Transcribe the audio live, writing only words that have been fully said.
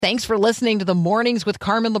Thanks for listening to the Mornings with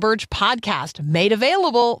Carmen LaBerge podcast, made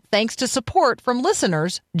available thanks to support from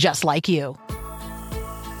listeners just like you.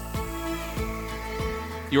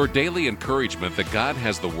 Your daily encouragement that God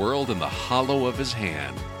has the world in the hollow of his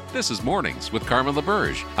hand. This is Mornings with Carmen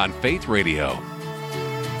LaBerge on Faith Radio.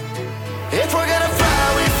 If we're gonna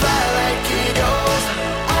fly, we fly like eagles,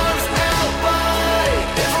 arms out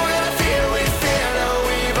wide. If we're gonna fear, we fear no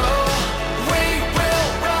evil. We will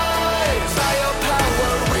rise. By your power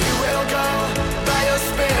we will go. By your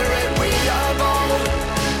spirit we are bold.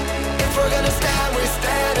 If we're gonna stand, we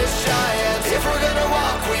stand as giants. If we're gonna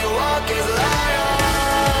walk, we walk as lions.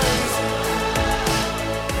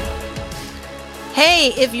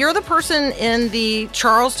 Hey, if you're the person in the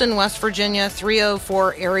Charleston, West Virginia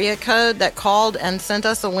 304 area code that called and sent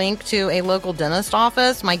us a link to a local dentist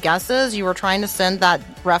office, my guess is you were trying to send that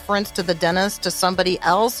reference to the dentist to somebody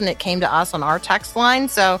else and it came to us on our text line.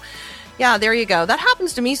 So yeah, there you go. That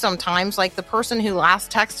happens to me sometimes. Like the person who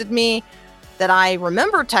last texted me that I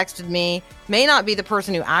remember texted me may not be the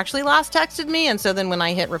person who actually last texted me. And so then when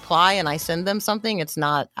I hit reply and I send them something, it's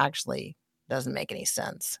not actually doesn't make any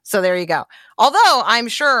sense. So there you go. Although I'm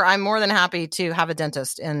sure I'm more than happy to have a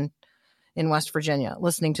dentist in West Virginia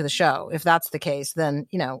listening to the show. If that's the case, then,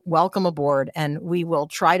 welcome aboard and we will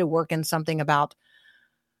try to work in something about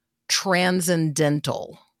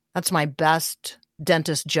transcendental. That's my best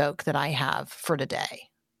dentist joke that I have for today.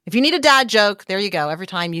 If you need a dad joke, there you go. Every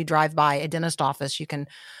time you drive by a dentist office, you can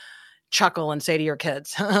chuckle and say to your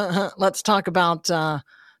kids, let's talk about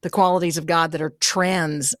the qualities of God that are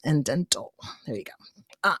transcendental. There you go.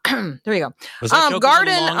 There you go. Was that joke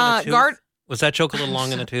was that joke a little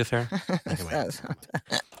long in the tooth there? Anyway.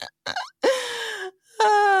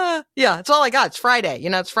 Yeah, it's all I got. It's Friday.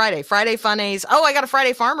 It's Friday. Friday funnies. Oh, I got a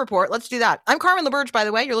Friday farm report. Let's do that. I'm Carmen LaBerge, by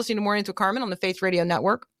the way. You're listening to Mornings with Carmen on the Faith Radio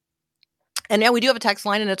Network. And now we do have a text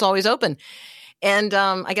line, and it's always open. And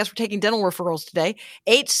I guess we're taking dental referrals today.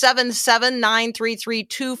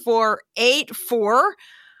 877-933-2484.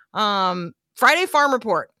 Friday farm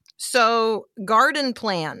report. So garden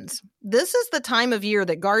plans. This is the time of year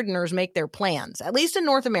that gardeners make their plans, at least in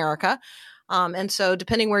North America. And so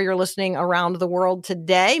depending where you're listening around the world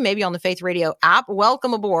today, maybe on the Faith Radio app,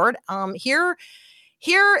 welcome aboard. Here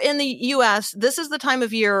in the U.S., this is the time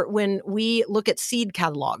of year when we look at seed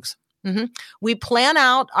catalogs. Mm-hmm. We plan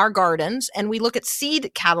out our gardens and we look at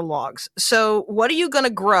seed catalogs. So what are you going to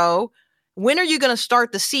grow? When are you going to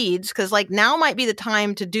start the seeds? Because now might be the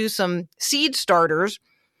time to do some seed starters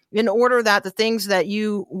in order that the things that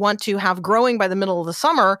you want to have growing by the middle of the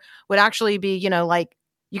summer would actually be, you're going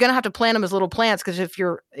to have to plant them as little plants. Because if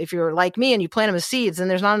you're like me and you plant them as seeds, then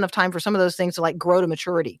there's not enough time for some of those things to grow to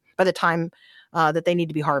maturity by the time that they need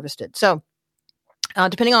to be harvested. So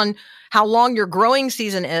depending on how long your growing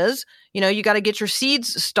season is, you got to get your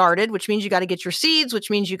seeds started, which means you got to get your seeds, which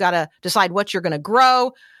means you got to decide what you're going to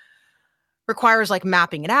grow. Requires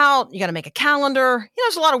mapping it out. You got to make a calendar.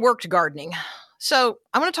 There's a lot of work to gardening. So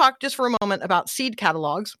I'm going to talk just for a moment about seed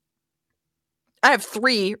catalogs. I have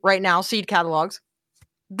 3 right now, seed catalogs.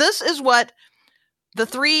 This is what the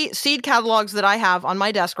 3 seed catalogs that I have on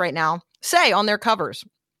my desk right now say on their covers.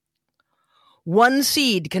 One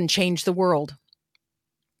seed can change the world.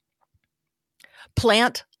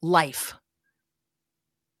 Plant life.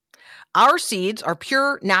 Our seeds are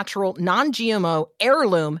pure, natural, non-GMO,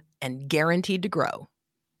 heirloom, and guaranteed to grow.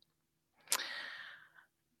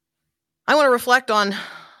 I want to reflect on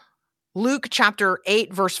Luke chapter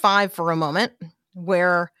 8, verse 5 for a moment,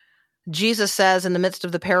 where Jesus says in the midst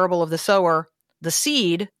of the parable of the sower, the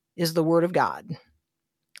seed is the word of God.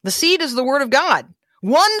 The seed is the word of God.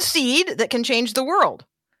 One seed that can change the world.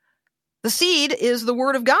 The seed is the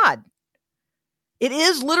word of God. It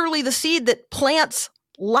is literally the seed that plants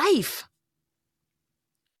life.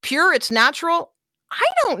 Pure, it's natural. I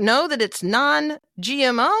don't know that it's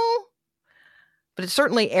non-GMO, but it's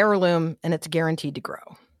certainly heirloom and it's guaranteed to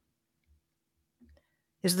grow.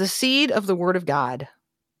 Is the seed of the word of God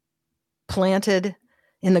planted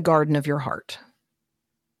in the garden of your heart?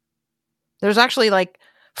 There's actually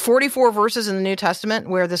 44 verses in the New Testament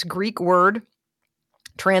where this Greek word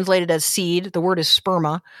translated as seed, the word is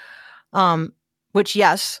sperma, which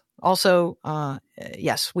yes, also,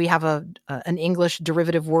 yes, we have an English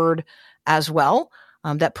derivative word as well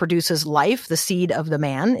that produces life. The seed of the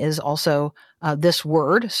man is also this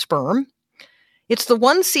word, sperm. It's the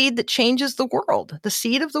one seed that changes the world, the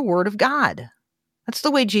seed of the word of God. That's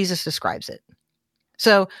the way Jesus describes it.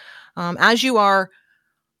 So as you are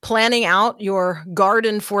planning out your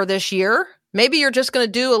garden for this year, maybe you're just going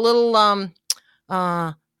to do a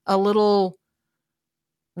little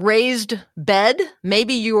raised bed.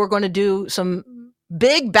 Maybe you are going to do some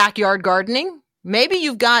big backyard gardening. Maybe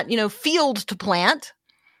you've got, fields to plant.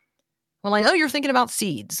 Well, I know you're thinking about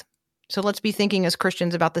seeds. So let's be thinking as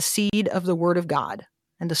Christians about the seed of the Word of God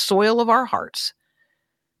and the soil of our hearts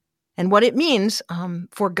and what it means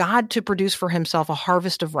for God to produce for himself a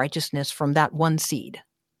harvest of righteousness from that one seed.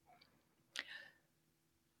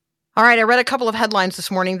 All right, I read a couple of headlines this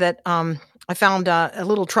morning that I found a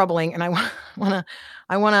little troubling, and I want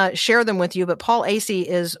to share them with you. But Paul Asay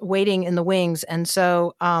is waiting in the wings, and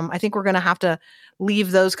so I think we're going to have to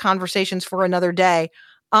leave those conversations for another day.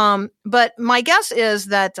 But my guess is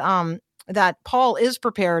that that Paul is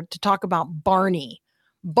prepared to talk about Barney.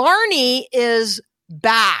 Barney is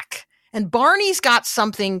back, and Barney's got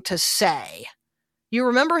something to say. You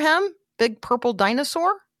remember him? Big purple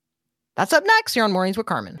dinosaur? That's up next here on Mornings with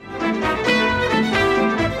Carmen.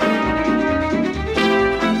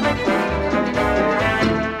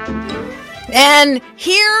 And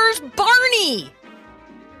here's Barney.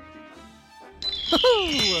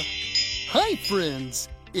 Hi, friends.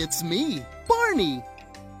 It's me, Barney.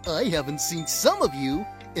 I haven't seen some of you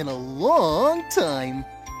in a long time,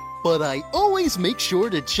 but I always make sure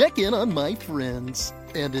to check in on my friends.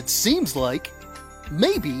 And it seems like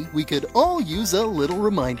maybe we could all use a little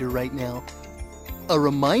reminder right now. A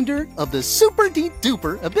reminder of the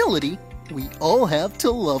super-duper ability we all have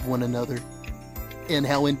to love one another. And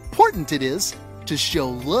how important it is to show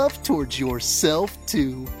love towards yourself,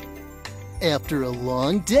 too. After a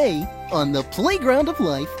long day on the playground of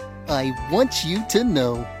life, I want you to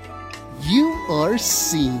know you are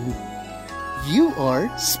seen. You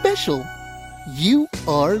are special. You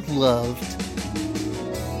are loved.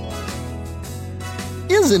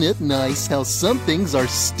 Isn't it nice how some things are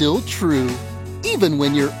still true, even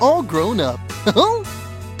when you're all grown up?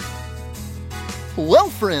 Well,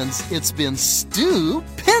 friends, it's been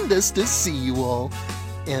stupendous to see you all,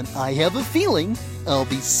 and I have a feeling I'll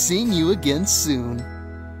be seeing you again soon.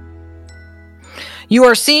 You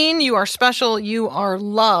are seen, you are special, you are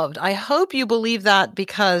loved. I hope you believe that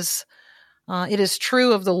because it is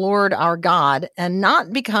true of the Lord our God, and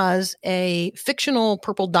not because a fictional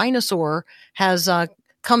purple dinosaur has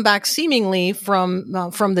come back seemingly from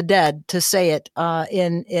the dead to say it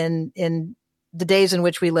in the days in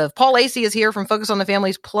which we live. Paul Asay is here from Focus on the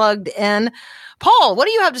Family's Plugged In. Paul, what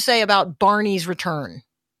do you have to say about Barney's return?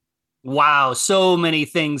 Wow, so many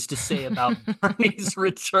things to say about Barney's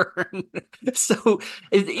return. So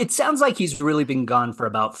it sounds like he's really been gone for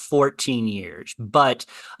about 14 years, but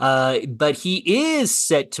he is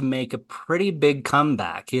set to make a pretty big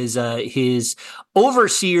comeback. His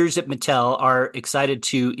overseers at Mattel are excited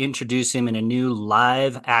to introduce him in a new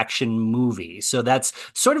live action movie. So that's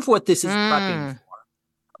sort of what this is prepping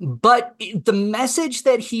for. But the message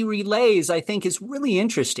that he relays, I think, is really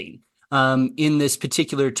interesting. In this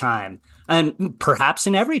particular time, and perhaps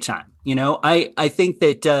in every time. I think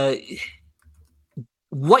that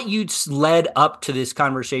what you led up to this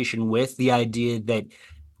conversation with, the idea that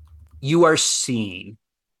you are seen,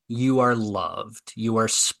 you are loved, you are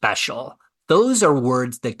special, those are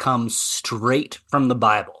words that come straight from the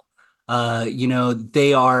Bible.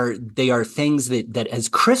 They are things that as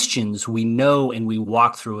Christians we know and we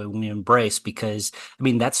walk through and we embrace, because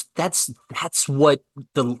that's what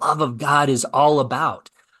the love of God is all about.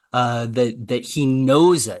 That he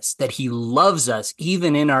knows us, that he loves us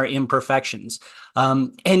even in our imperfections.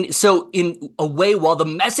 And so in a way, while the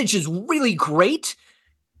message is really great,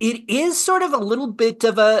 it is sort of a little bit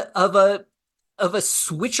of a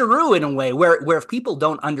switcheroo in a way, where if people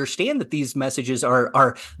don't understand that these messages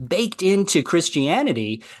are baked into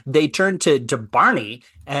Christianity, they turn to Barney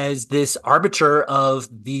as this arbiter of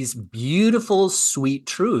these beautiful, sweet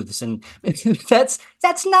truths. And that's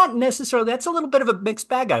not necessarily, that's a little bit of a mixed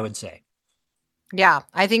bag, I would say. Yeah,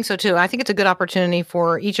 I think so too. I think it's a good opportunity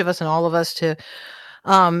for each of us and all of us to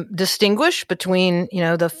distinguish between,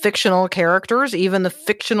 the fictional characters, even the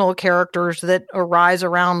fictional characters that arise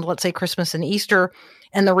around, let's say, Christmas and Easter,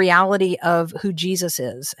 and the reality of who Jesus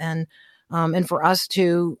is, and for us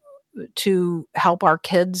to help our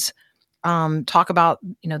kids talk about,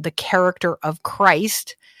 the character of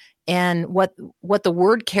Christ and what the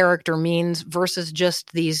word character means versus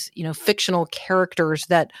just these, fictional characters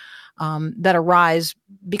that arise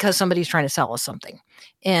because somebody's trying to sell us something.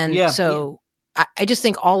 And I just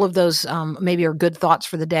think all of those maybe are good thoughts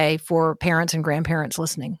for the day for parents and grandparents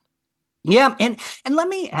listening. Yeah, and let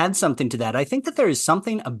me add something to that. I think that there is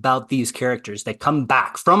something about these characters that come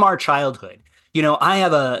back from our childhood.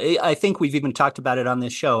 I think we've even talked about it on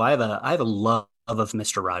this show. I have a love of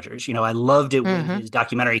Mr. Rogers. I loved it when his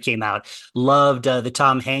documentary came out. Loved the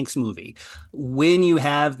Tom Hanks movie. When you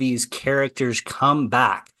have these characters come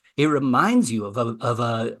back, it reminds you of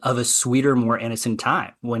a sweeter, more innocent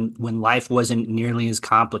time when life wasn't nearly as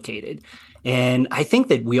complicated. And I think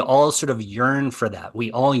that we all sort of yearn for that.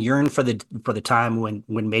 We all yearn for the time when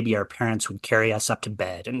maybe our parents would carry us up to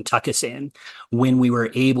bed and tuck us in, when we were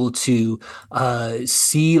able to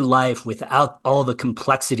see life without all the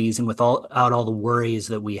complexities and without all the worries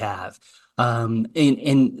that we have.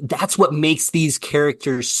 And that's what makes these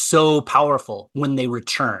characters so powerful when they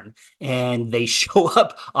return and they show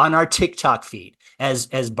up on our TikTok feed,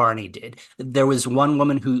 as Barney did. There was one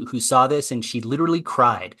woman who saw this and she literally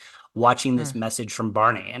cried watching this message from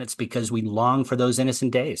Barney. And it's because we long for those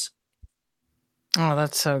innocent days. Oh,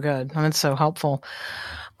 that's so good. And it's so helpful.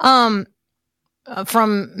 From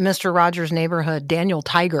Mr. Rogers' Neighborhood, Daniel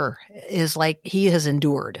Tiger is like, he has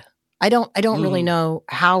endured. I don't really know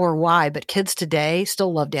how or why, but kids today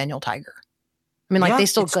still love Daniel Tiger. I mean, like they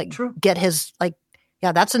still like get his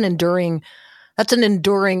that's an enduring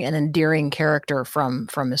and endearing character from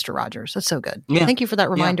Mr. Rogers. That's so good. Yeah. Thank you for that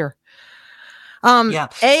reminder.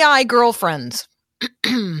 AI girlfriends.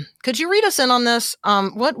 Could you read us in on this?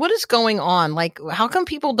 What is going on? Like, how come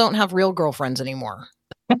people don't have real girlfriends anymore?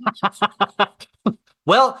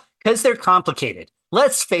 Well, because they're complicated.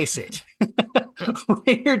 Let's face it.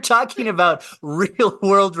 When you're talking about real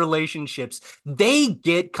world relationships, they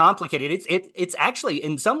get complicated. It's actually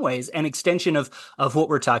in some ways an extension of what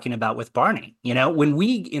we're talking about with Barney. You know, when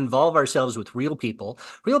we involve ourselves with real people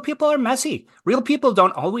are messy. Real people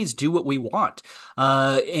don't always do what we want.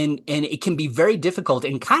 And it can be very difficult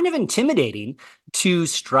and kind of intimidating to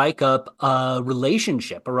strike up a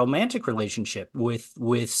relationship, a romantic relationship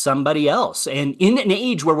with somebody else. And in an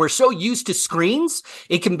age where we're so used to screens,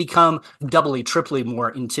 it can become doubly, triply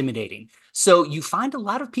more intimidating. So you find a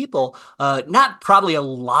lot of people, not probably a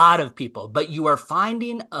lot of people, but you are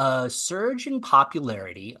finding a surge in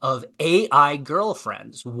popularity of AI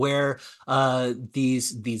girlfriends, where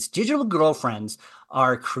these digital girlfriends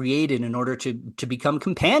are created in order to become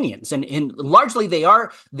companions, and largely they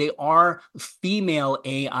are female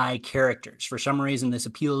AI characters. For some reason, this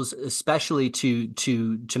appeals especially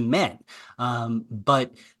to men,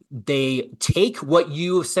 but they take what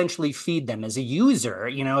you essentially feed them as a user.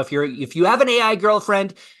 You know, if you have an AI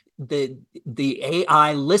girlfriend, the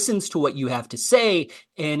AI listens to what you have to say,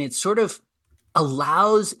 and it sort of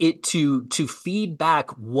allows it to feed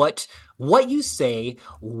back what you say,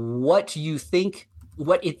 what you think,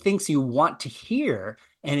 what it thinks you want to hear,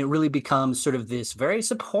 and it really becomes sort of this very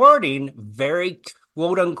supporting, very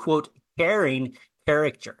quote unquote caring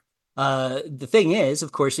character. The thing is,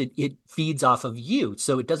 of course, it feeds off of you,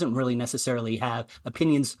 so it doesn't really necessarily have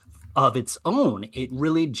opinions of its own. It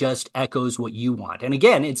really just echoes what you want. And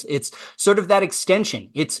again, it's sort of that extension.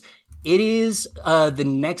 It is the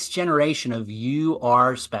next generation of you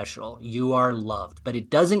are special, you are loved, but it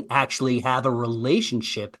doesn't actually have a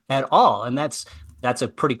relationship at all. And that's a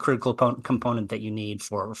pretty critical component that you need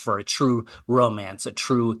for a true romance, a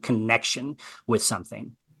true connection with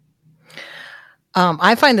something.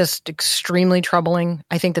 I find this extremely troubling.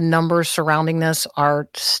 I think the numbers surrounding this are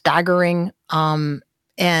staggering.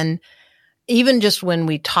 And even just when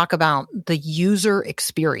we talk about the user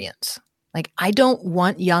experience, like I don't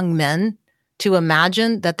want young men to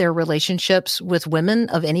imagine that their relationships with women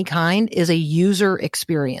of any kind is a user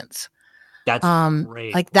experience. That's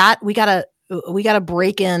great. Like that, we gotta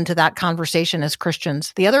break into that conversation as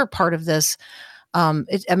Christians. The other part of this,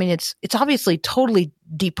 it's obviously totally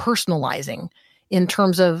depersonalizing in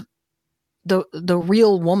terms of the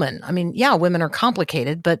real woman. I mean, yeah, women are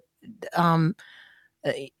complicated, but so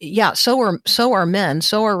are men,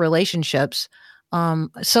 so are relationships,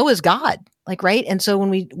 so is God. Like, right? And so when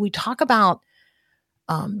we talk about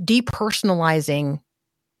depersonalizing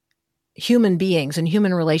human beings and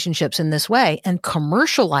human relationships in this way and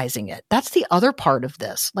commercializing it, that's the other part of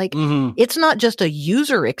this. Like, It's not just a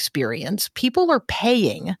user experience. People are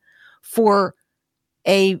paying for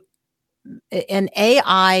an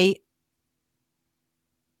AI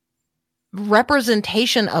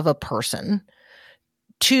representation of a person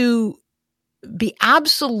to be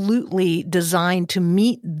absolutely designed to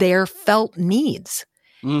meet their felt needs.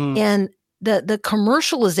 And the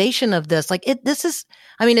commercialization of this,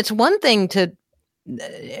 it's one thing to,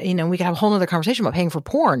 we could have a whole nother conversation about paying for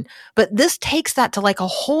porn, but this takes that to like a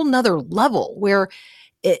whole nother level where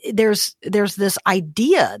there's this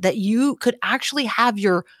idea that you could actually have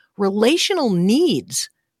your relational needs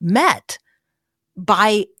met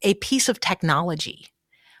by a piece of technology.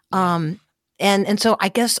 And so I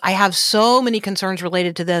guess I have so many concerns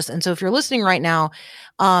related to this. And so if you're listening right now,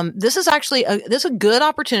 this is actually this is a good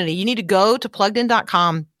opportunity. You need to go to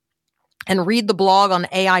pluggedin.com and read the blog on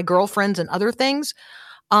AI girlfriends and other things.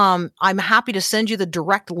 I'm happy to send you the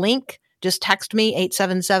direct link. Just text me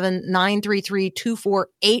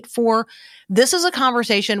 877-933-2484. This is a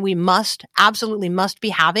conversation we absolutely must be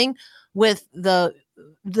having with the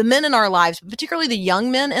men in our lives, particularly the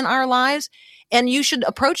young men in our lives. And you should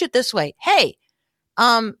approach it this way. Hey,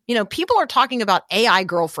 people are talking about AI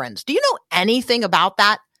girlfriends. Do you know anything about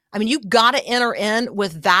that? I mean, you've got to enter in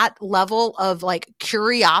with that level of like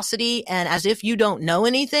curiosity and as if you don't know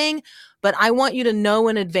anything. But I want you to know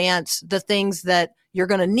in advance the things that you're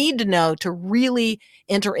going to need to know to really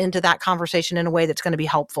enter into that conversation in a way that's going to be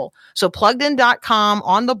helpful. So pluggedin.com,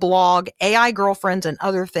 on the blog, AI girlfriends and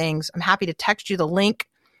other things. I'm happy to text you the link.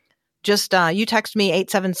 Just you text me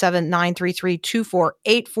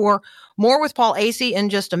 877-933-2484. More with Paul Asay in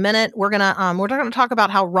just a minute. We're gonna talk about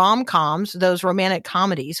how rom-coms, those romantic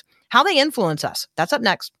comedies, how they influence us. That's up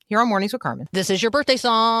next here on Mornings with Carmen. This is your birthday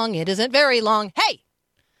song. It isn't very long. Hey,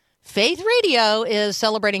 Faith Radio is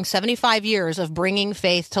celebrating 75 years of bringing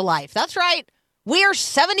faith to life. That's right. We are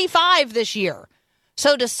 75 this year.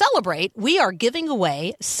 So to celebrate, we are giving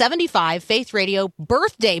away 75 Faith Radio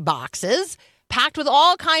birthday boxes packed with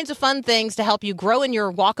all kinds of fun things to help you grow in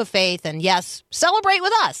your walk of faith and, yes, celebrate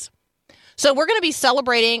with us. So we're going to be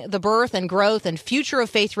celebrating the birth and growth and future of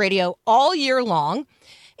Faith Radio all year long.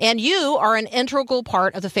 And you are an integral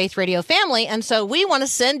part of the Faith Radio family. And so we want to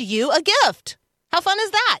send you a gift. How fun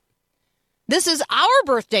is that? This is our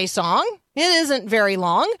birthday song. It isn't very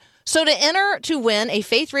long. So to enter to win a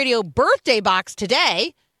Faith Radio birthday box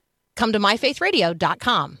today, come to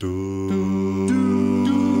myfaithradio.com.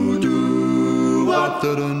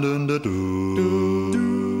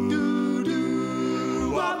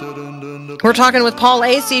 We're talking with Paul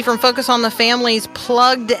Asay from Focus on the Family's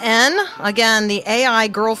Plugged In. Again, the AI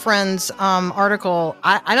Girlfriends article.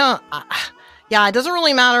 It doesn't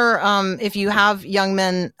really matter if you have young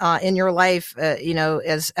men in your life,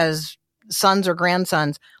 as sons or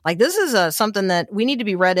grandsons. Like, this is something that we need to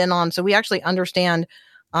be read in on so we actually understand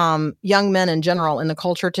young men in general in the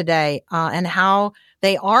culture today and how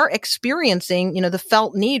they are experiencing, the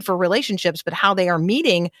felt need for relationships, but how they are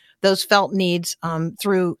meeting those felt needs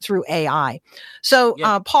through AI.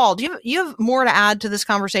 So, Paul, do you have more to add to this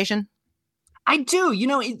conversation? I do.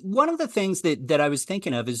 One of the things that I was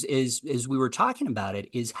thinking of is we were talking about it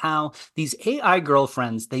is how these AI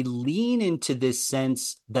girlfriends, they lean into this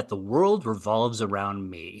sense that the world revolves around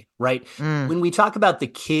me, right? When we talk about the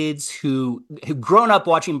kids who've grown up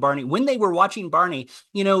watching Barney, when they were watching Barney,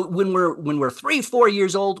 when we're 3-4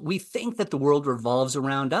 years old, we think that the world revolves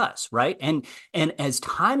around us, right? And as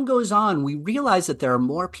time goes on, we realize that there are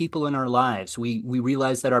more people in our lives. We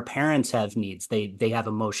realize that our parents have needs. They have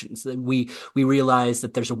emotions. We realize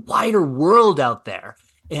that there's a wider world out there,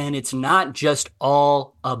 and it's not just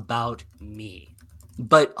all about me.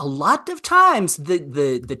 But a lot of times,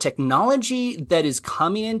 the technology that is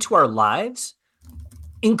coming into our lives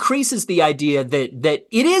increases the idea that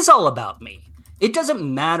it is all about me. It doesn't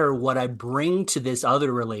matter what I bring to this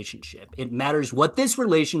other relationship. It matters what this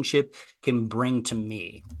relationship can bring to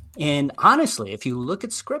me. And honestly, if you look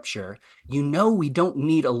at scripture, we don't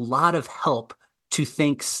need a lot of help to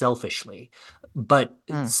think selfishly. But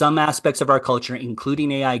some aspects of our culture, including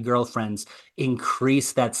AI girlfriends,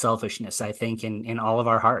 increase that selfishness, I think, in all of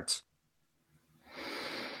our hearts.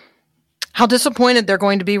 How disappointed they're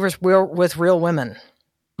going to be with real women.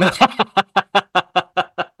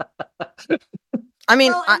 I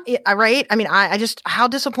mean, right? I mean, I just, how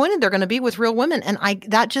disappointed they're going to be with real women. And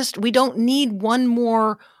we don't need one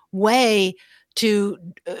more way to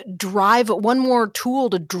one more tool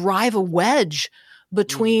to drive a wedge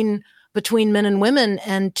between men and women,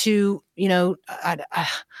 and to, and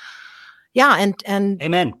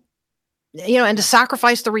amen. And to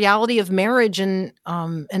sacrifice the reality of marriage and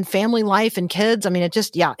family life and kids. I mean,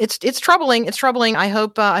 it's troubling. It's troubling. I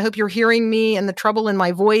hope you're hearing me and the trouble in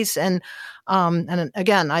my voice. And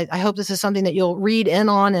again, I hope this is something that you'll read in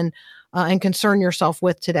on and concern yourself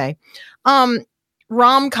with today.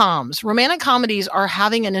 Rom-coms, romantic comedies are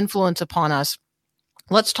having an influence upon us.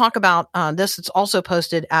 Let's talk about this. It's also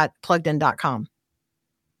posted at pluggedin.com.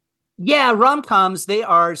 Yeah, rom-coms, they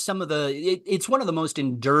are it's one of the most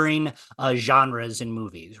enduring genres in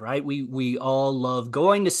movies, right? We all love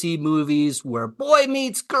going to see movies where boy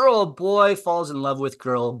meets girl, boy falls in love with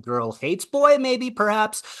girl, girl hates boy, maybe,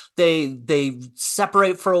 perhaps. They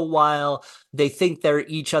separate for a while. They think they're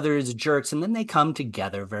each other's jerks, and then they come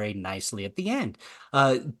together very nicely at the end.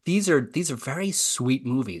 These are very sweet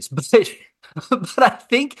movies, but But I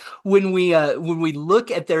think when we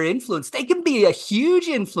look at their influence, they can be a huge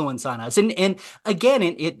influence on us. And again,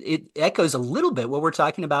 it echoes a little bit what we're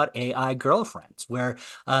talking about AI girlfriends, where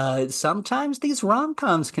sometimes these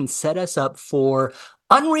rom-coms can set us up for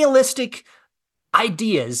unrealistic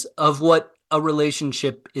ideas of what a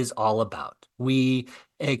relationship is all about. We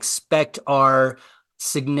expect our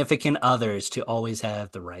significant others to always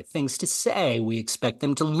have the right things to say. We expect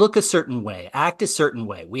them to look a certain way, act a certain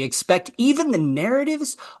way. We expect even the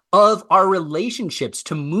narratives of our relationships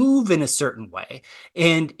to move in a certain way.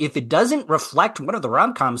 And if it doesn't reflect one of the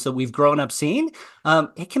rom-coms that we've grown up seeing,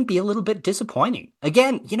 it can be a little bit disappointing.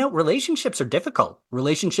 Again, relationships are difficult.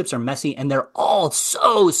 Relationships are messy, and they're all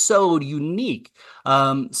so unique.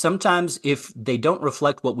 Sometimes if they don't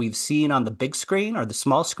reflect what we've seen on the big screen or the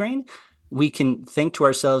small screen, we can think to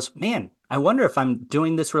ourselves, man, I wonder if I'm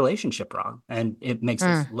doing this relationship wrong. And it makes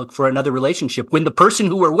us look for another relationship when the person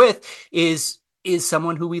who we're with is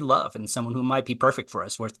someone who we love and someone who might be perfect for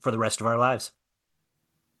us for the rest of our lives.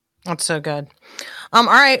 That's so good. All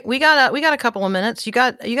right, we got a couple of minutes. You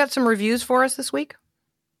got some reviews for us this week?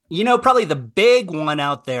 Probably the big one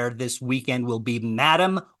out there this weekend will be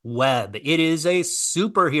Madam Web. It is a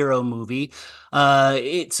superhero movie.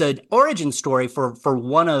 It's an origin story for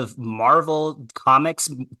one of Marvel Comics'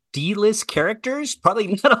 D-list characters.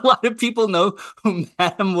 Probably not a lot of people know who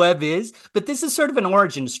Madam Web is, but this is sort of an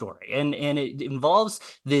origin story. And it involves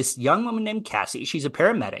this young woman named Cassie. She's a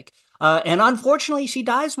paramedic. And unfortunately, she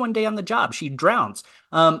dies one day on the job. She drowns.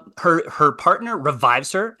 Her partner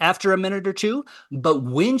revives her after a minute or two, but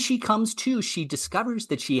when she comes to, she discovers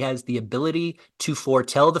that she has the ability to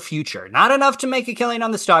foretell the future. Not enough to make a killing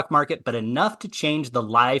on the stock market, but enough to change the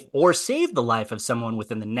life or save the life of someone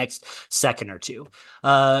within the next second or two.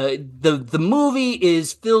 The movie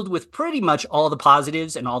is filled with pretty much all the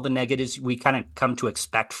positives and all the negatives we kind of come to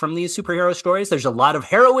expect from these superhero stories. There's a lot of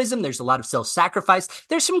heroism. There's a lot of self-sacrifice.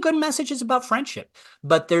 There's some good messages about friendship,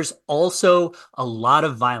 but there's also a lot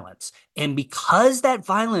of violence. And because that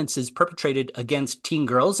violence is perpetrated against teen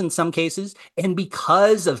girls in some cases, and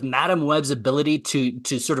because of Madam Web's ability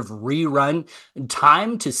to sort of rerun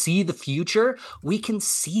time to see the future, we can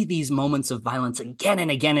see these moments of violence again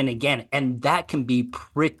and again and again. And that can be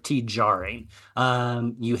pretty jarring.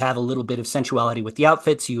 You have a little bit of sensuality with the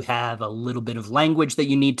outfits. You have a little bit of language that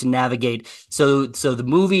you need to navigate. So the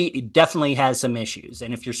movie definitely has some issues.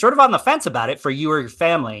 And if you're sort of on the fence about it for you or your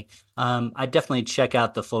family, I definitely check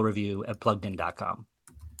out the full review at pluggedin.com.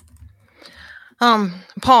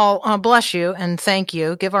 Paul, bless you and thank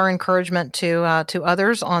you. Give our encouragement to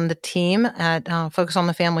others on the team at Focus on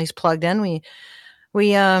the Family's Plugged In.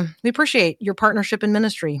 We appreciate your partnership in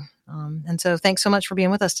ministry. And so thanks so much for being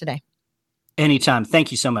with us today. Anytime. Thank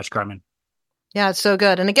you so much, Carmen. Yeah, it's so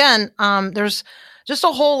good. And again, there's just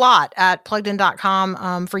a whole lot at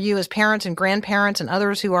pluggedin.com for you as parents and grandparents and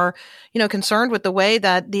others who are, concerned with the way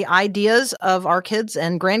that the ideas of our kids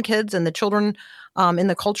and grandkids and the children in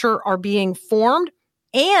the culture are being formed.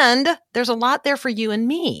 And there's a lot there for you and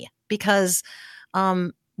me because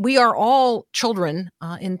we are all children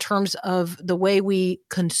in terms of the way we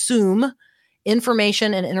consume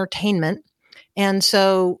information and entertainment. And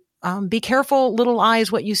so be careful, little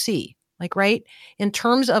eyes, what you see. Right? In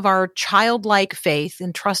terms of our childlike faith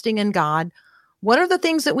and trusting in God, what are the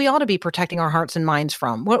things that we ought to be protecting our hearts and minds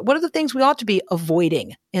from? What are the things we ought to be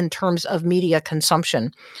avoiding in terms of media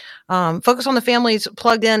consumption? Focus on the Family's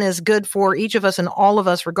Plugged In is good for each of us and all of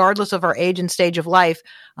us, regardless of our age and stage of life,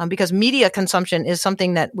 because media consumption is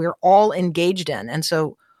something that we're all engaged in. And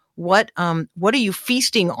so what are you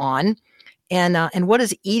feasting on and what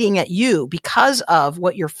is eating at you because of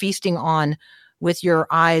what you're feasting on with your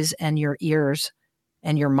eyes and your ears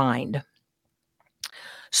and your mind?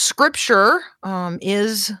 Scripture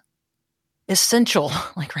is essential.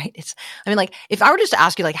 Right? If I were just to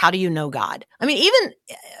ask you, how do you know God?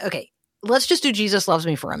 Let's just do Jesus Loves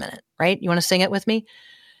Me for a minute, right? You want to sing it with me?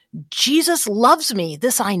 Jesus loves me,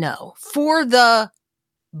 this I know, for the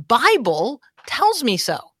Bible tells me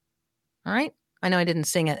so. All right? I know I didn't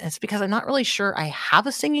sing it. It's because I'm not really sure I have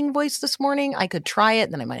a singing voice this morning. I could try it,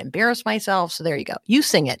 then I might embarrass myself. So there you go. You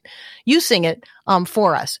sing it. You sing it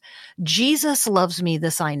for us. Jesus loves me,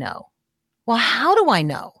 this I know. Well, how do I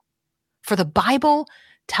know? For the Bible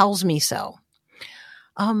tells me so.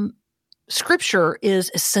 Scripture is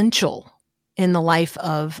essential in the life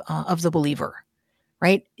of the believer,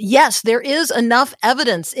 right? Yes, there is enough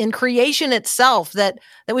evidence in creation itself that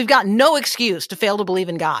we've got no excuse to fail to believe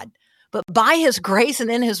in God. But by his grace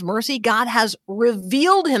and in his mercy, God has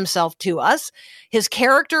revealed himself to us, his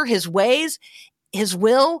character, his ways, his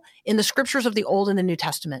will in the scriptures of the Old and the New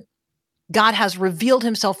Testament. God has revealed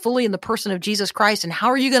himself fully in the person of Jesus Christ. And how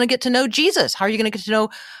are you going to get to know Jesus? How are you going to get to know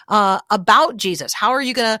about Jesus? How are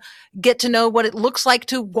you going to get to know what it looks like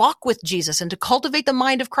to walk with Jesus and to cultivate the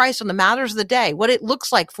mind of Christ on the matters of the day? What it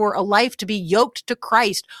looks like for a life to be yoked to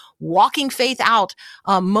Christ, walking faith out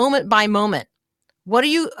moment by moment. How are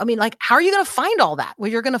you going to find all that?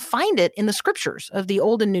 Well, you're going to find it in the scriptures of the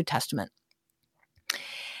Old and New Testament.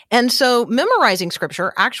 And so memorizing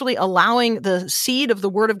scripture, actually allowing the seed of the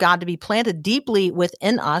word of God to be planted deeply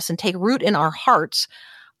within us and take root in our hearts,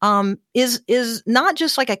 is not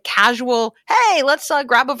just like a casual, hey, let's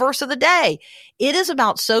grab a verse of the day. It is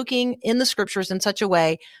about soaking in the scriptures in such a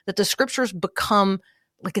way that the scriptures become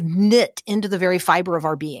like a knit into the very fiber of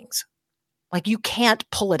our beings. Like you can't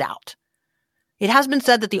pull it out. It has been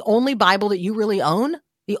said that the only Bible that you really own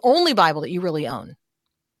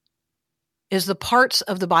is the parts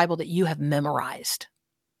of the Bible that you have memorized,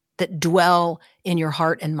 that dwell in your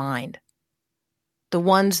heart and mind, the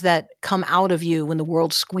ones that come out of you when the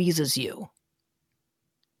world squeezes you,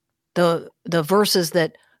 the verses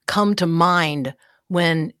that come to mind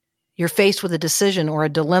when you're faced with a decision or a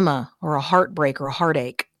dilemma or a heartbreak or a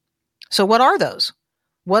heartache. So what are those?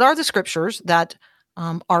 What are the scriptures that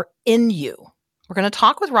are in you? We're going to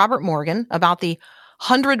talk with Robert Morgan about the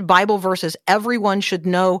 100 Bible verses everyone should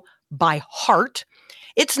know by heart.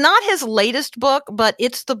 It's not his latest book, but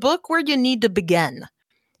it's the book where you need to begin.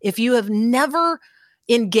 If you have never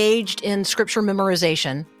engaged in scripture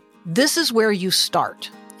memorization, this is where you start.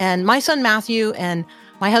 And my son Matthew and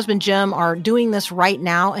my husband Jim are doing this right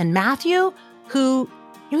now. And Matthew,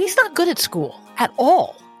 he's not good at school at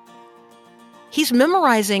all. He's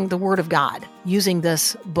memorizing the Word of God using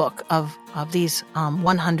this book of these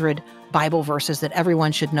 100 Bible verses that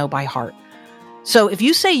everyone should know by heart. So if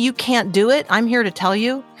you say you can't do it, I'm here to tell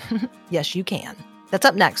you, yes, you can. That's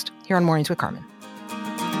up next here on Mornings with Carmen.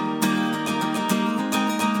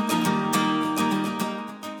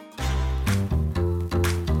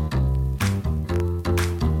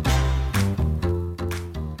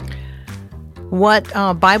 What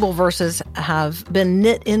Bible verses have been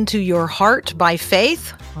knit into your heart by faith?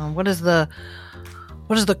 What is the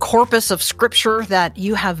corpus of scripture that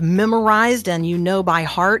you have memorized and you know by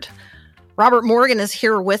heart? Robert Morgan is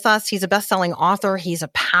here with us. He's a best-selling author. He's a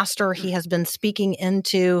pastor. He has been speaking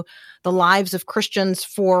into the lives of Christians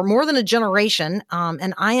for more than a generation.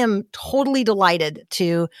 And I am totally delighted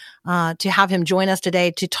to have him join us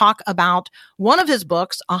today to talk about one of his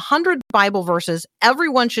books, 100 Bible verses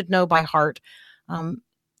everyone should know by heart.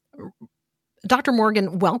 Dr.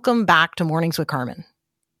 Morgan, welcome back to Mornings with Carmen.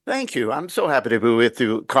 Thank you. I'm so happy to be with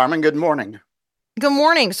you. Carmen, good morning. Good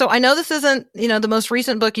morning. So I know this isn't, the most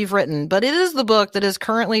recent book you've written, but it is the book that is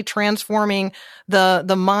currently transforming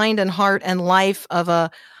the mind and heart and life of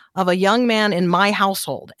a young man in my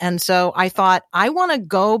household. And so I thought I want to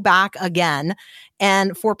go back again.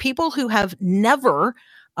 And for people who have never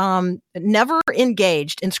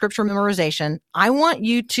engaged in scripture memorization, I want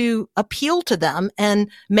you to appeal to them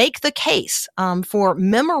and make the case for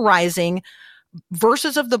memorizing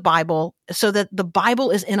verses of the Bible so that the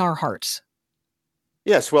Bible is in our hearts.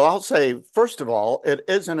 Yes, well, I'll say, first of all, it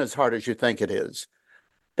isn't as hard as you think it is.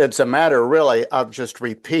 It's a matter, really, of just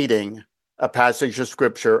repeating a passage of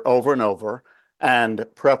scripture over and over, and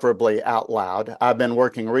preferably out loud. I've been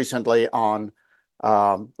working recently on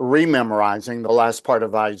rememorizing the last part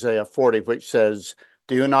of Isaiah 40, which says,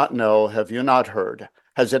 "Do you not know? Have you not heard?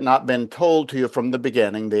 Has it not been told to you from the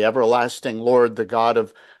beginning? The everlasting Lord, the God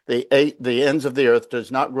of the ends of the earth,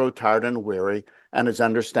 does not grow tired and weary, and his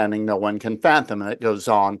understanding no one can fathom." And it goes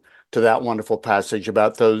on to that wonderful passage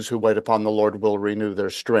about those who wait upon the Lord will renew their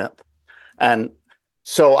strength. And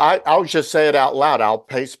so I'll just say it out loud. I'll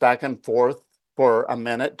pace back and forth for a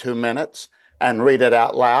minute, 2 minutes, and read it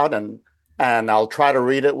out loud. And I'll try to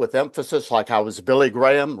read it with emphasis, like I was Billy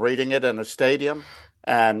Graham reading it in a stadium.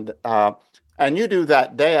 And you do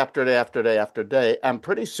that day after day after day after day, and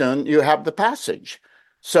pretty soon you have the passage.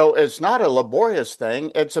 So it's not a laborious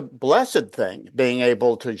thing. It's a blessed thing, being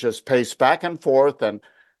able to just pace back and forth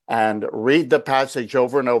and read the passage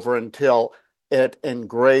over and over until it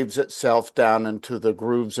engraves itself down into the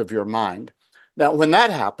grooves of your mind. Now, when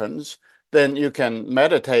that happens, then you can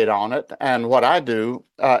meditate on it. And what I do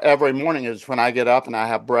every morning is when I get up and I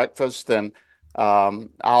have breakfast, then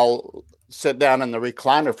I'll sit down in the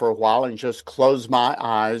recliner for a while and just close my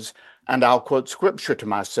eyes, and I'll quote scripture to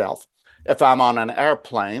myself. If I'm on an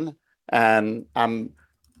airplane and I'm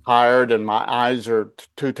tired and my eyes are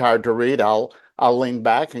too tired to read, I'll lean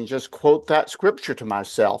back and just quote that scripture to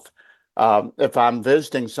myself. If I'm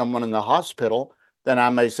visiting someone in the hospital, then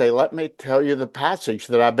I may say, "Let me tell you the passage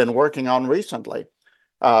that I've been working on recently."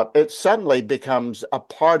 it suddenly becomes a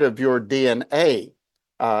part of your DNA.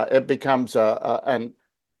 It becomes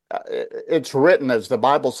it's written, as the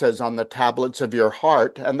Bible says, on the tablets of your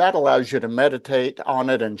heart, and that allows you to meditate on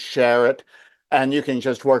it and share it. And you can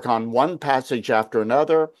just work on one passage after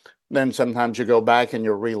another. Then sometimes you go back and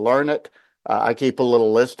you relearn it. I keep a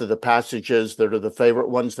little list of the passages that are the favorite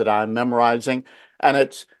ones that I'm memorizing. And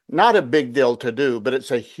it's not a big deal to do, but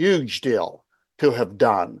it's a huge deal to have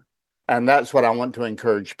done. And that's what I want to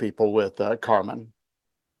encourage people with, Carmen.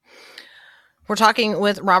 We're talking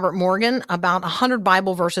with Robert Morgan about 100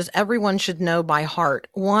 Bible verses everyone should know by heart.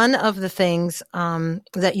 One of the things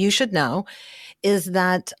that you should know is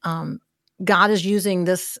that God is using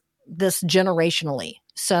this generationally.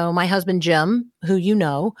 So my husband, Jim, who you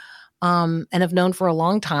know and have known for a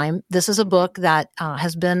long time, this is a book that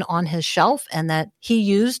has been on his shelf and that he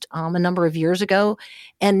used a number of years ago.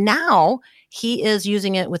 And now he is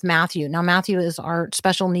using it with Matthew. Now, Matthew is our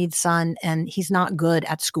special needs son, and he's not good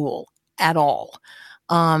at school at all.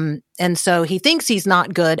 And so he thinks he's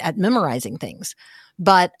not good at memorizing things,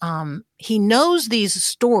 but he knows these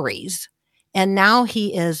stories, and now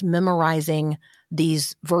he is memorizing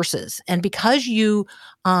these verses. And because you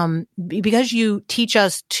teach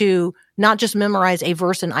us to not just memorize a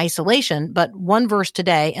verse in isolation, but one verse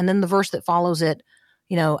today, and then the verse that follows it,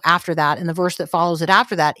 after that, and the verse that follows it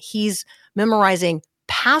after that, he's memorizing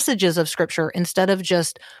passages of scripture instead of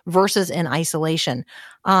just verses in isolation.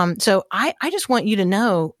 So I just want you to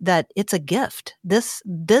know that it's a gift. This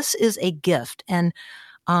is a gift. And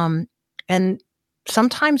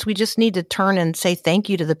sometimes we just need to turn and say thank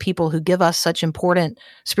you to the people who give us such important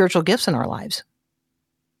spiritual gifts in our lives.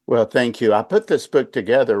 Well, thank you. I put this book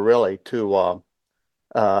together really to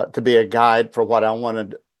be a guide for what I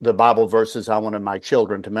wanted, the Bible verses I wanted my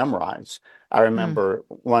children to memorize. I remember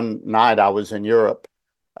one night I was in Europe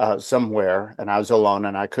somewhere, and I was alone,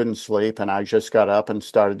 and I couldn't sleep, and I just got up and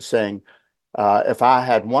started saying, if I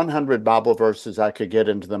had 100 Bible verses I could get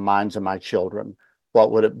into the minds of my children,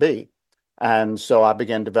 what would it be? And so I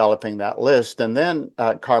began developing that list. And then,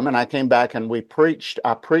 Carmen, I came back and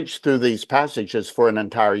I preached through these passages for an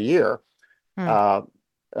entire year.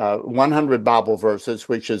 100 Bible verses,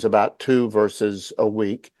 which is about 2 verses a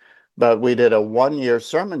week. But we did a 1-year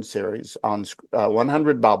sermon series on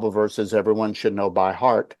 100 Bible verses everyone should know by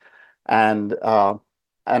heart. And I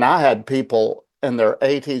had people in their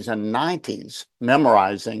 80s and 90s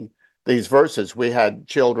memorizing these verses. We had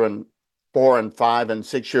children 4 and 5 and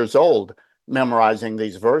 6 years old memorizing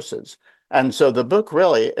these verses. And so the book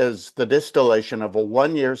really is the distillation of a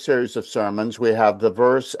 1-year series of sermons. We have the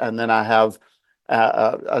verse, and then I have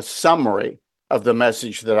a summary of the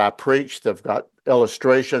message that I preached. They've got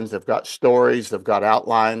illustrations, they've got stories, they've got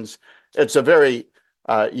outlines. It's a very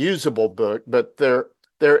usable book, but there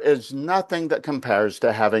is nothing that compares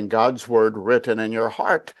to having God's word written in your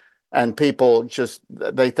heart. And people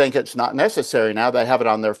they think it's not necessary now. They have it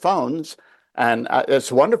on their phones, and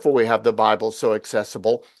it's wonderful we have the Bible so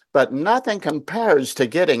accessible, but nothing compares to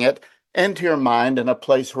getting it into your mind in a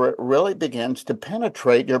place where it really begins to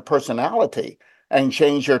penetrate your personality and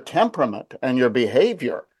change your temperament and your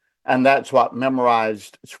behavior. And that's what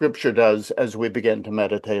memorized scripture does as we begin to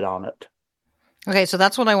meditate on it. Okay, so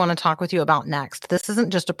that's what I want to talk with you about next. This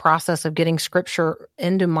isn't just a process of getting scripture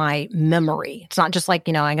into my memory. It's not just like,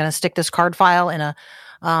 I'm going to stick this card file in a,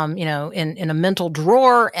 in a mental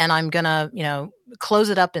drawer, and I'm going to, close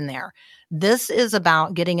it up in there. This is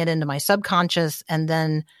about getting it into my subconscious and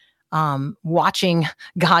then watching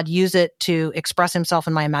God use it to express himself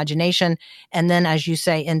in my imagination. And then, as you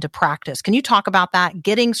say, into practice. Can you talk about that?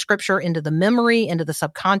 Getting scripture into the memory, into the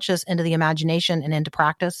subconscious, into the imagination, and into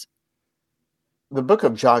practice? The book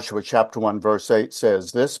of Joshua, chapter 1, verse 8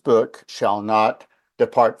 says, "This book shall not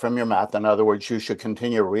depart from your mouth." In other words, you should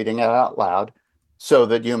continue reading it out loud so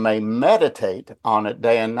that you may meditate on it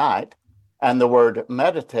day and night. And the word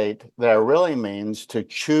meditate there really means to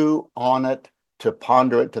chew on it, to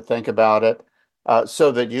ponder it, to think about it,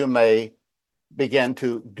 so that you may begin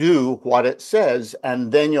to do what it says,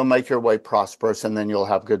 and then you'll make your way prosperous, and then you'll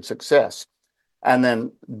have good success. And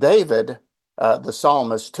then David, the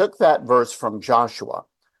psalmist, took that verse from Joshua,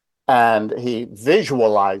 and he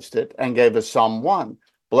visualized it and gave us Psalm 1.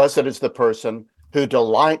 "Blessed is the person who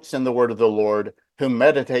delights in the word of the Lord, who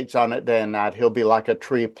meditates on it day and night. He'll be like a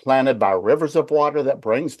tree planted by rivers of water that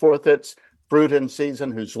brings forth its fruit in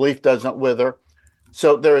season, whose leaf doesn't wither."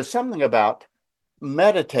 So there is something about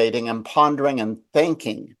meditating and pondering and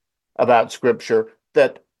thinking about scripture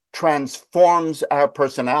that transforms our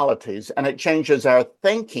personalities, and it changes our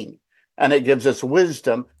thinking, and it gives us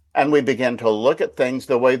wisdom and we begin to look at things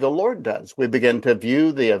the way the Lord does. We begin to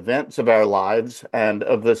view the events of our lives and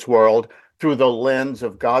of this world through the lens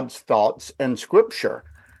of God's thoughts in Scripture.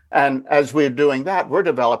 And as we're doing that, we're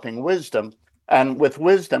developing wisdom. And with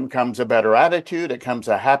wisdom comes a better attitude. It comes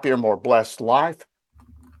a happier, more blessed life.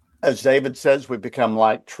 As David says, we become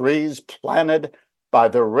like trees planted by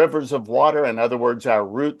the rivers of water. In other words, our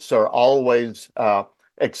roots are always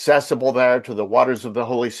accessible there to the waters of the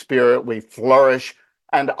Holy Spirit. We flourish.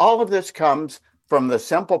 And all of this comes from the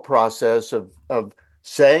simple process of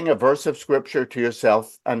saying a verse of Scripture to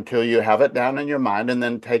yourself until you have it down in your mind, and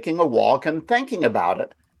then taking a walk and thinking about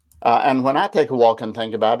it. And when I take a walk and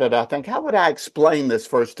think about it, I think, how would I explain this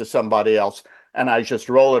verse to somebody else? And I just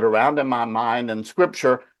roll it around in my mind, and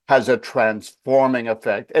Scripture has a transforming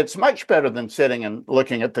effect. It's much better than sitting and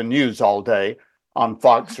looking at the news all day on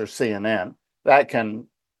Fox or CNN. That can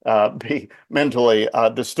be mentally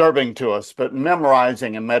disturbing to us, but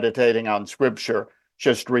memorizing and meditating on Scripture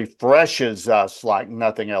just refreshes us like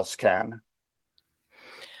nothing else can.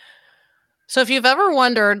 So if you've ever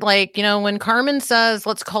wondered, like, when Carmen says,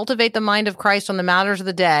 let's cultivate the mind of Christ on the matters of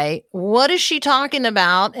the day, what is she talking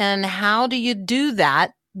about and how do you do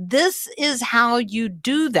that? This is how you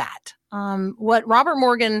do that. What Robert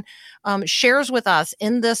Morgan shares with us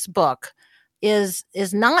in this book is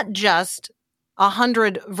not just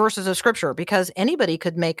 100 verses of Scripture, because anybody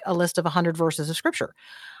could make a list of 100 verses of Scripture.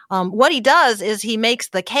 What he does is he makes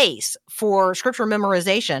the case for Scripture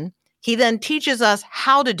memorization. He then teaches us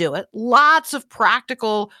how to do it, lots of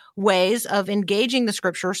practical ways of engaging the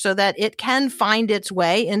Scripture so that it can find its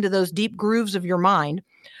way into those deep grooves of your mind.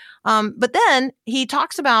 But then he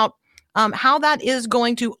talks about how that is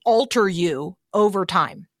going to alter you over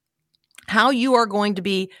time, how you are going to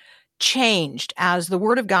be changed as the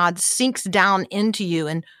Word of God sinks down into you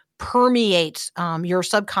and permeates your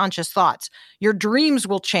subconscious thoughts. Your dreams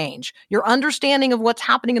will change. Your understanding of what's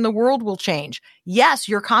happening in the world will change. Yes,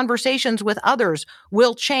 your conversations with others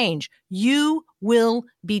will change. You will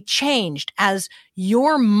be changed as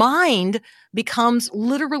your mind becomes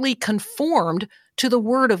literally conformed to the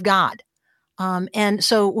Word of God. And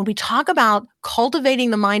so when we talk about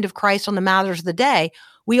cultivating the mind of Christ on the matters of the day,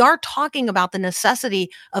 we are talking about the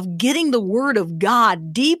necessity of getting the Word of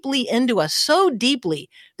God deeply into us, so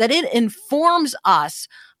deeply that it informs us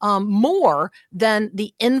more than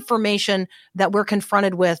the information that we're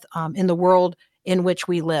confronted with in the world in which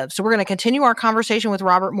we live. So we're going to continue our conversation with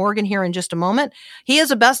Robert Morgan here in just a moment. He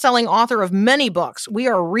is a best-selling author of many books. We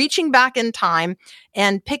are reaching back in time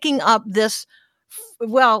and picking up this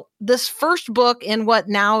first book in what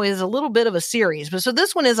now is a little bit of a series. But so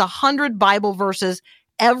this one is 100 Bible verses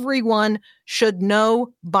everyone should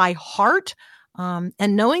know by heart. And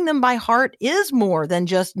knowing them by heart is more than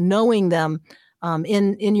just knowing them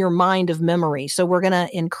in your mind of memory. So we're going to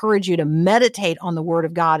encourage you to meditate on the Word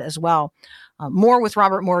of God as well. More with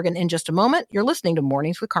Robert Morgan in just a moment. You're listening to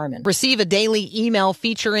Mornings with Carmen. Receive a daily email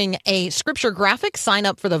featuring a scripture graphic. Sign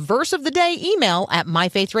up for the Verse of the Day email at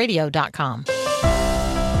myfaithradio.com.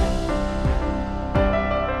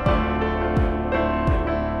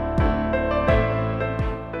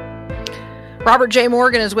 Robert J.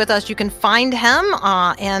 Morgan is with us. You can find him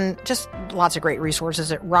and just lots of great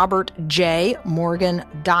resources at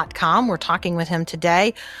robertjmorgan.com. We're talking with him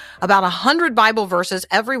today about 100 Bible verses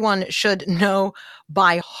everyone should know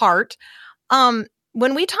by heart.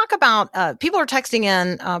 When we talk about people are texting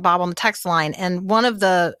in, Bob, on the text line, and one of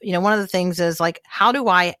the things is like, how do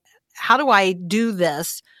I do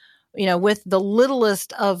this? With the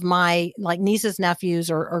littlest of my nieces, nephews,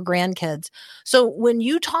 or grandkids. So when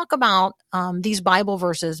you talk about these Bible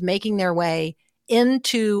verses making their way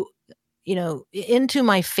into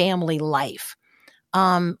my family life,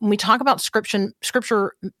 when we talk about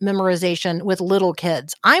scripture memorization with little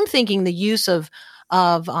kids, I'm thinking the use of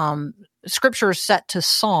scripture set to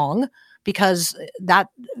song, because that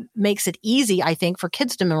makes it easy, I think, for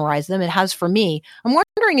kids to memorize them. It has for me. I'm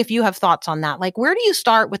wondering if you have thoughts on that. Like, where do you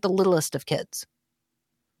start with the littlest of kids?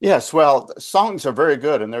 Yes, well, songs are very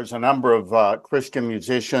good, and there's a number of Christian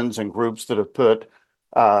musicians and groups that have put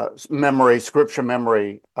scripture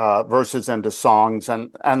memory verses into songs,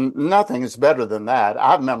 and nothing is better than that.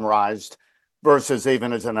 I've memorized verses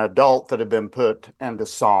even as an adult that have been put into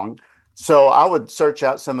song. So I would search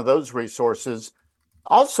out some of those resources.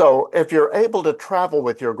 Also, if you're able to travel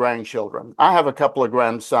with your grandchildren, I have a couple of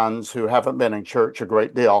grandsons who haven't been in church a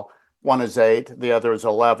great deal. One is 8, the other is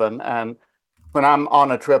 11. And when I'm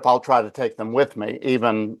on a trip, I'll try to take them with me,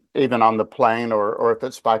 even on the plane or if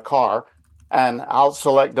it's by car. And I'll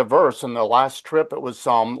select a verse. In the last trip, it was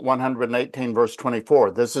Psalm 118, verse 24.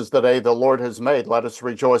 This is the day the Lord has made. Let us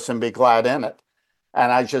rejoice and be glad in it.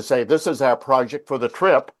 And I just say, this is our project for the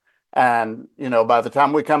trip. And, by the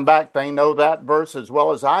time we come back, they know that verse as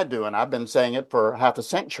well as I do. And I've been saying it for half a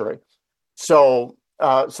century. So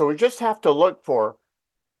we just have to look for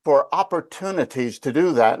opportunities to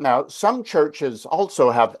do that. Now, some churches also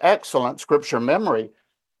have excellent scripture memory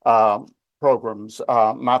programs.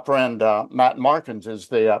 My friend Matt Markins is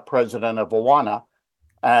the president of Awana,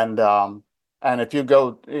 and if you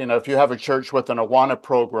go, if you have a church with an Awana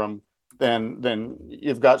program, then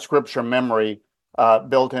you've got scripture memory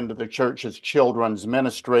built into the church's children's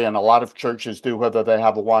ministry, and a lot of churches do, whether they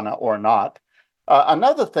have Awana or not.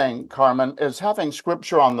 Another thing, Carmen, is having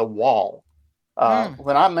scripture on the wall.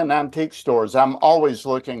 When I'm in antique stores, I'm always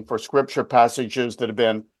looking for scripture passages that have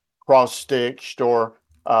been cross-stitched or,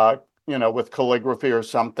 with calligraphy or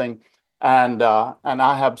something. And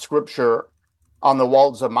I have scripture on the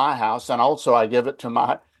walls of my house. And also I give it to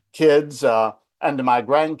my kids and to my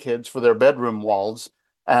grandkids for their bedroom walls.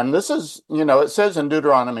 And this is, it says in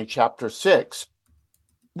Deuteronomy chapter 6,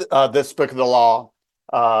 this book of the law,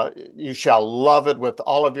 you shall love it with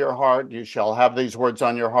all of your heart. You shall have these words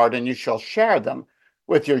on your heart, and you shall share them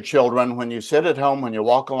with your children when you sit at home, when you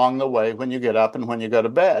walk along the way, when you get up, and when you go to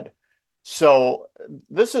bed. So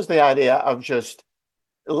this is the idea of just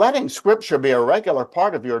letting scripture be a regular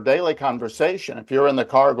part of your daily conversation. If you're in the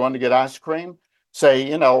car going to get ice cream,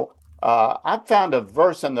 say, I've found a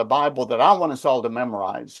verse in the Bible that I want us all to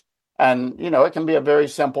memorize. And, it can be a very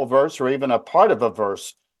simple verse or even a part of a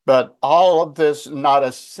verse. But all of this, not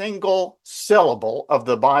a single syllable of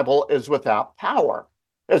the Bible is without power.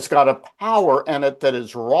 It's got a power in it that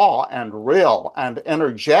is raw and real and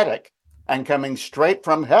energetic and coming straight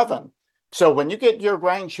from heaven. So when you get your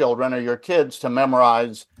grandchildren or your kids to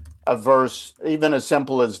memorize a verse, even as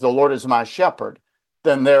simple as "The Lord is my shepherd,"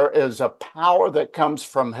 then there is a power that comes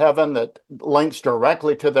from heaven that links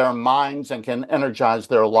directly to their minds and can energize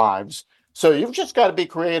their lives. So you've just got to be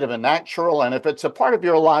creative and natural. And if it's a part of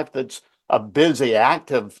your life that's a busy,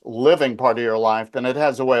 active, living part of your life, then it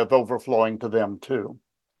has a way of overflowing to them too.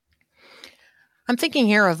 I'm thinking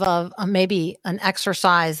here of maybe an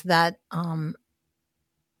exercise that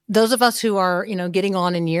those of us who are, getting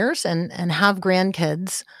on in years and have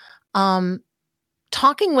grandkids,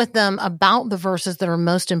 talking with them about the verses that are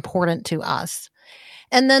most important to us.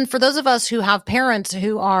 And then for those of us who have parents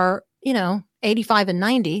who are, 85 and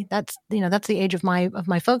 90, that's the age of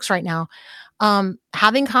my folks right now,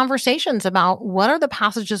 having conversations about what are the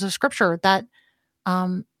passages of scripture that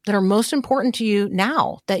are most important to you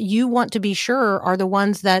now, that you want to be sure are the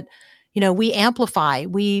ones that, we amplify,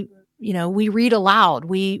 we read aloud,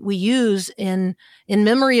 we use in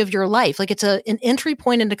memory of your life. Like it's an entry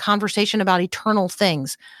point into conversation about eternal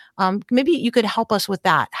things. Maybe you could help us with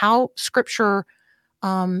that, how scripture,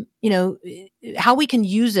 how we can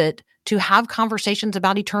use it to have conversations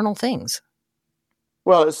about eternal things.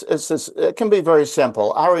 Well, it can be very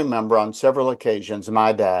simple. I remember on several occasions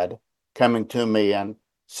my dad coming to me and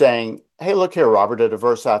saying, "Hey, look here, Robert, at a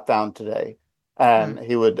verse I found today." And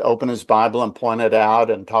he would open his Bible and point it out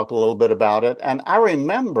and talk a little bit about it. And I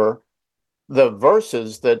remember the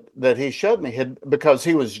verses that he showed me because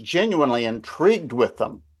he was genuinely intrigued with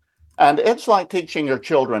them. And it's like teaching your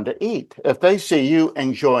children to eat. If they see you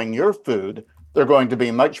enjoying your food, they're going to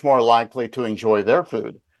be much more likely to enjoy their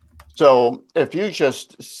food. So if you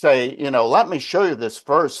just say, let me show you this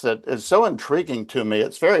verse that is so intriguing to me,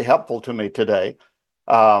 it's very helpful to me today.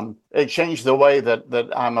 It changed the way that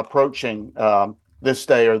I'm approaching this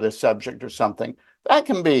day or this subject or something. That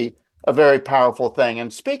can be a very powerful thing.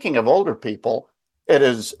 And speaking of older people, it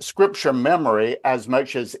is scripture memory as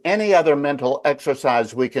much as any other mental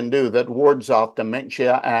exercise we can do that wards off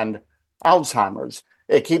dementia and Alzheimer's.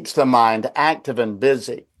 It keeps the mind active and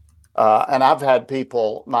busy. And I've had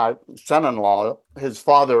people, my son-in-law, his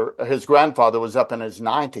grandfather was up in his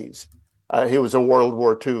 90s. He was a World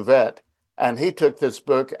War II vet. And he took this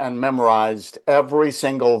book and memorized every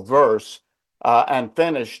single verse and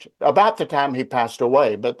finished about the time he passed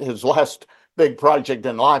away. But his last big project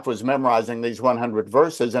in life was memorizing these 100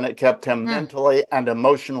 verses, and it kept him mentally and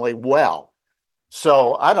emotionally well.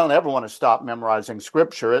 So I don't ever want to stop memorizing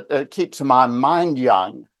scripture. It keeps my mind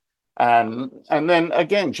young. And then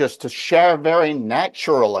again, just to share very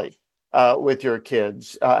naturally with your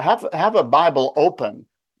kids, have a Bible open,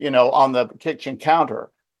 on the kitchen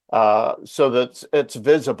counter. So that it's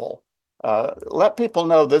visible. Let people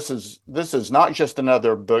know this is not just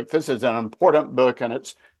another book. This is an important book, and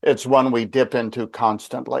it's one we dip into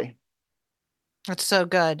constantly. That's so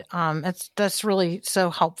good. That's really so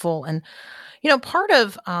helpful. And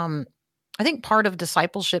I think part of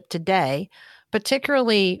discipleship today,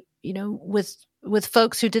 particularly with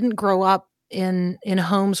folks who didn't grow up in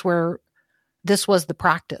homes where this was the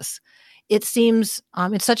practice. It seems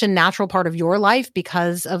it's such a natural part of your life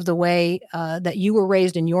because of the way that you were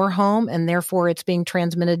raised in your home, and therefore it's being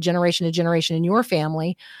transmitted generation to generation in your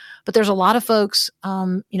family. But there's a lot of folks,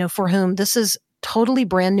 for whom this is totally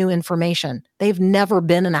brand new information. They've never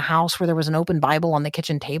been in a house where there was an open Bible on the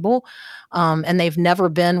kitchen table, and they've never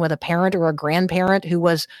been with a parent or a grandparent who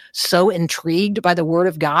was so intrigued by the Word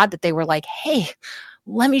of God that they were like, hey,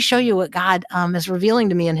 let me show you what God is revealing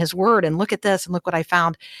to me in his word, and look at this and look what I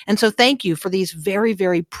found. And so thank you for these very,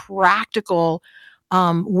 very practical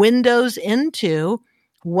windows into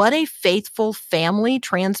what a faithful family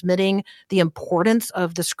transmitting the importance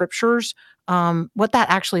of the scriptures, what that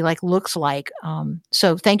actually like looks like.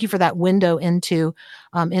 So thank you for that window into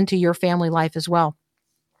your family life as well.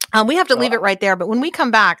 We have to leave it right there, but when we come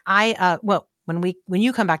back, when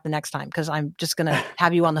you come back the next time, because I'm just going to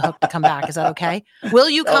have you on the hook to come back. Is that okay? Will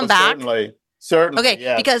you come back? Certainly. Okay.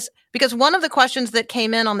 Yes. Because one of the questions that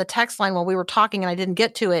came in on the text line while we were talking and I didn't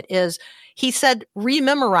get to it is, he said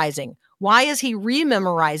rememorizing. Why is he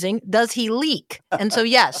rememorizing? Does he leak? And so,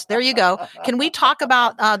 yes, there you go. Can we talk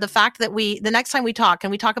about the fact that the next time we talk,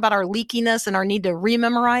 can we talk about our leakiness and our need to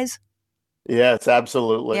rememorize? Yes,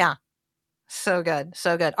 absolutely. Yeah. So good.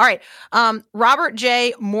 So good. All right. Robert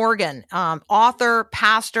J. Morgan, author,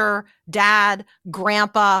 pastor, dad,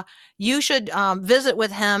 grandpa. You should visit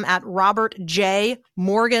with him at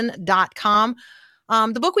robertjmorgan.com.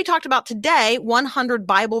 The book we talked about today, 100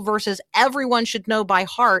 Bible Verses Everyone Should Know by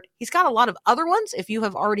Heart. He's got a lot of other ones. If you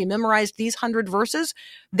have already memorized these 100 verses,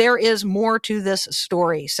 there is more to this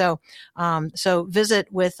story. So visit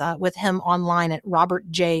with him online at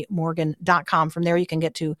robertjmorgan.com. From there, you can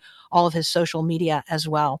get to all of his social media as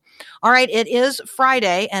well. All right. It is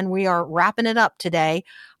Friday and we are wrapping it up today.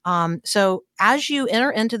 So as you enter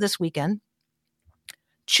into this weekend,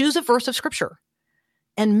 choose a verse of scripture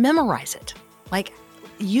and memorize it. Like,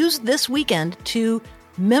 use this weekend to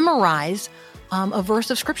memorize a verse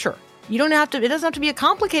of scripture. It doesn't have to be a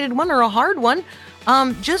complicated one or a hard one.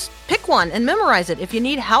 Just pick one and memorize it. If you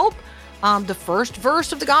need help, the first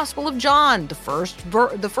verse of the Gospel of John, the first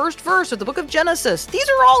verse of the book of Genesis, these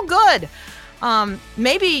are all good.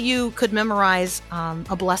 Maybe you could memorize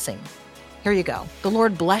a blessing. Here you go. The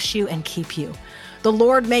Lord bless you and keep you. The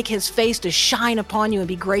Lord make his face to shine upon you and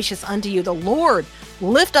be gracious unto you. The Lord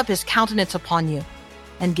lift up his countenance upon you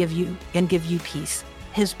and give you peace,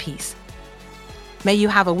 his peace. May you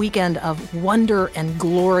have a weekend of wonder and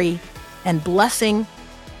glory and blessing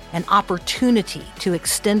and opportunity to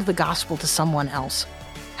extend the gospel to someone else.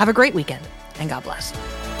 Have a great weekend, and God bless.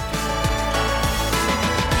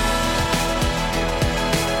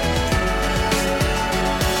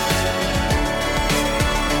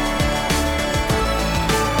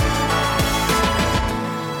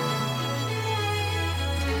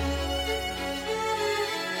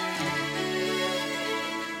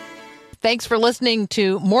 Thanks for listening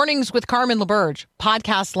to Mornings with Carmen LaBerge.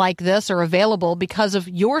 Podcasts like this are available because of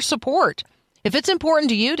your support. If it's important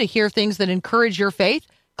to you to hear things that encourage your faith,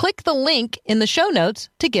 click the link in the show notes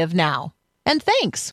to give now. And thanks.